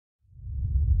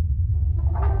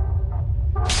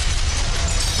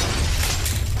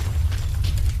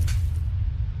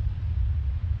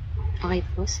Okay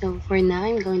po, so for now,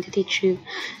 I'm going to teach you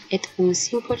itong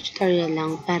simple tutorial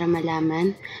lang para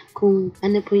malaman kung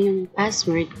ano po yung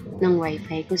password ng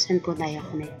wifi kung saan po tayo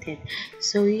connected.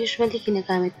 So usually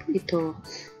ginagamit po ito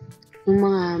ng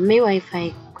mga may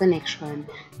wifi connection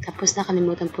tapos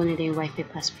nakalimutan po nila yung wifi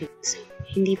password. So,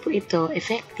 hindi po ito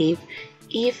effective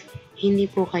if hindi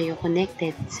po kayo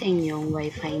connected sa inyong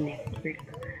wifi network.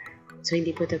 So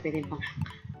hindi po ito pwede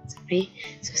pang-hack. Okay,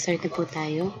 so start na po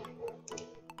tayo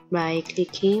by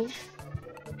clicking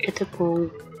ito pong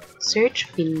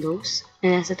search Windows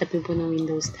na nasa tabi po ng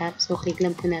Windows tab. So, click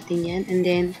lang po natin yan and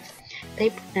then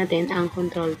type natin ang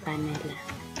control panel.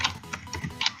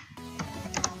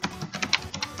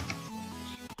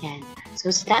 Yan.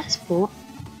 So, sa taas po,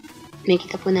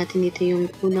 makikita po natin dito yung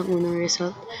unang-unang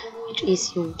result which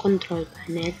is yung control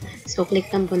panel. So, click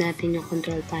lang po natin yung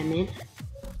control panel.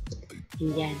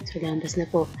 And yan. So, lalabas na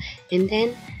po. And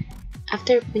then,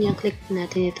 after po niya, click po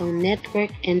natin itong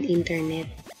network and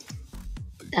internet.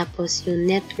 Tapos yung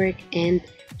network and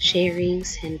sharing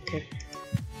center.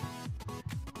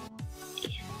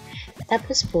 Ayan.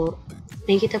 Tapos po,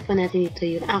 makikita po natin dito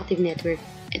yung active network.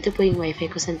 Ito po yung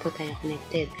wifi kung saan po tayo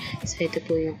connected. So ito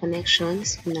po yung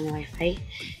connections ng wifi.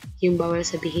 Yung bawal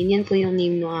sabihin, yan po yung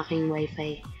name ng aking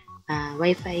wifi.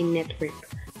 Wifi network.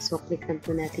 So click lang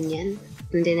po natin yan.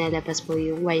 And then lalabas po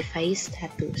yung wifi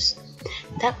status.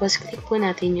 Tapos, click po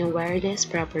natin yung wireless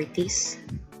properties.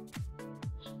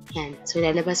 Yan. So,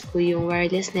 lalabas po yung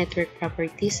wireless network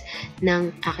properties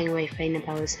ng aking wifi na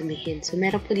bawal sabihin. So,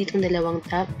 meron po ditong dalawang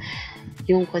tab,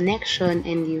 yung connection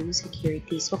and yung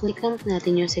security. So, click lang po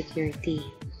natin yung security.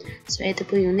 So, ito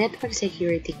po yung network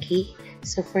security key.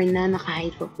 So, for now,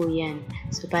 naka-hide po yan.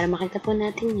 So, para makita po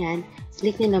natin yan,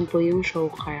 click nyo lang po yung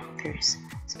show characters.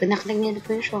 So, pag naklik nyo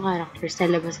po yung show characters,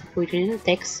 lalabas po yung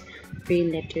text or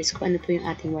yung letters kung ano po yung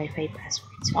ating wifi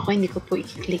password. So, ako hindi ko po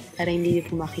i-click para hindi nyo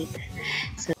po makita.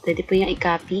 So, pwede po yung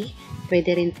i-copy, pwede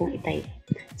rin pong i-type.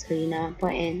 So, yun naman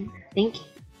po and thank you.